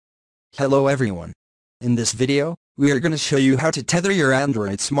Hello everyone. In this video, we are going to show you how to tether your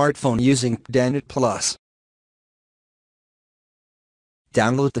Android smartphone using PdaNet Plus.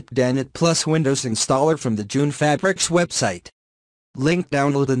 Download the PdaNet Plus Windows installer from the JuneFabrics website. Link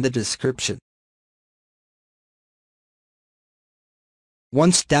download in the description.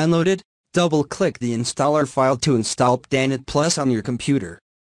 Once downloaded, double-click the installer file to install PdaNet Plus on your computer.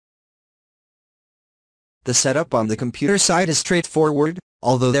 The setup on the computer side is straightforward,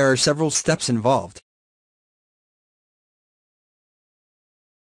 although there are several steps involved.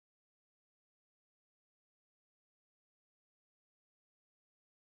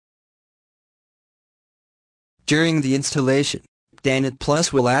 During the installation, PdaNet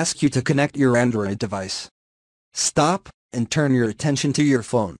Plus will ask you to connect your Android device. Stop, and turn your attention to your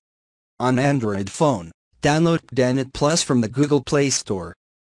phone. On Android phone, download PdaNet Plus from the Google Play Store.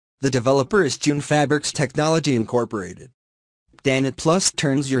 The developer is JuneFabrics Technology Incorporated. PdaNet Plus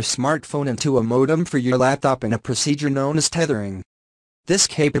turns your smartphone into a modem for your laptop in a procedure known as tethering. This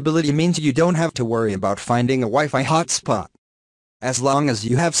capability means you don't have to worry about finding a Wi-Fi hotspot. As long as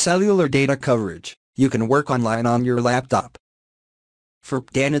you have cellular data coverage, you can work online on your laptop. For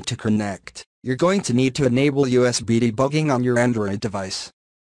PdaNet to connect, you're going to need to enable USB debugging on your Android device.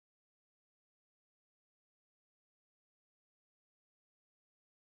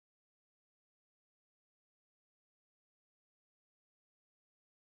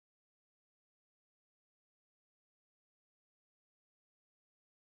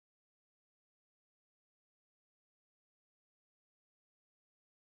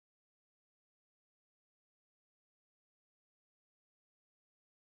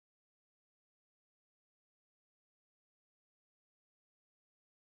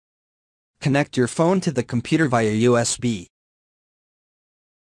 Connect your phone to the computer via USB.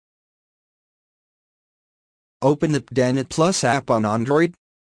 Open the PdaNet Plus app on Android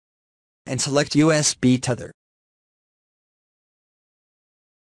and select USB Tether.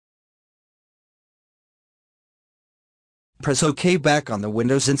 Press OK back on the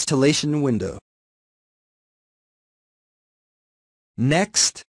Windows installation window.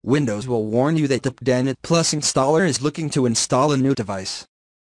 Next, Windows will warn you that the PdaNet Plus installer is looking to install a new device.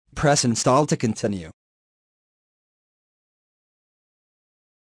 Press Install to continue.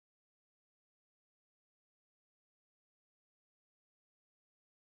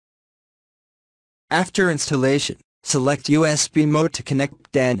 After installation, select USB mode to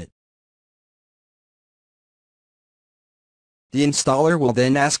connect PdaNet. The installer will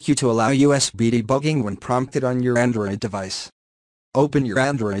then ask you to allow USB debugging when prompted on your Android device. Open your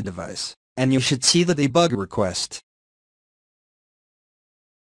Android device, and you should see the debug request.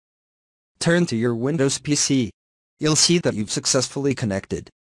 Turn to your Windows PC. You'll see that you've successfully connected.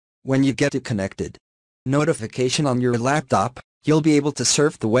 When you get it connected, notification on your laptop, you'll be able to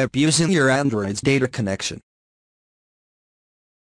surf the web using your Android's data connection.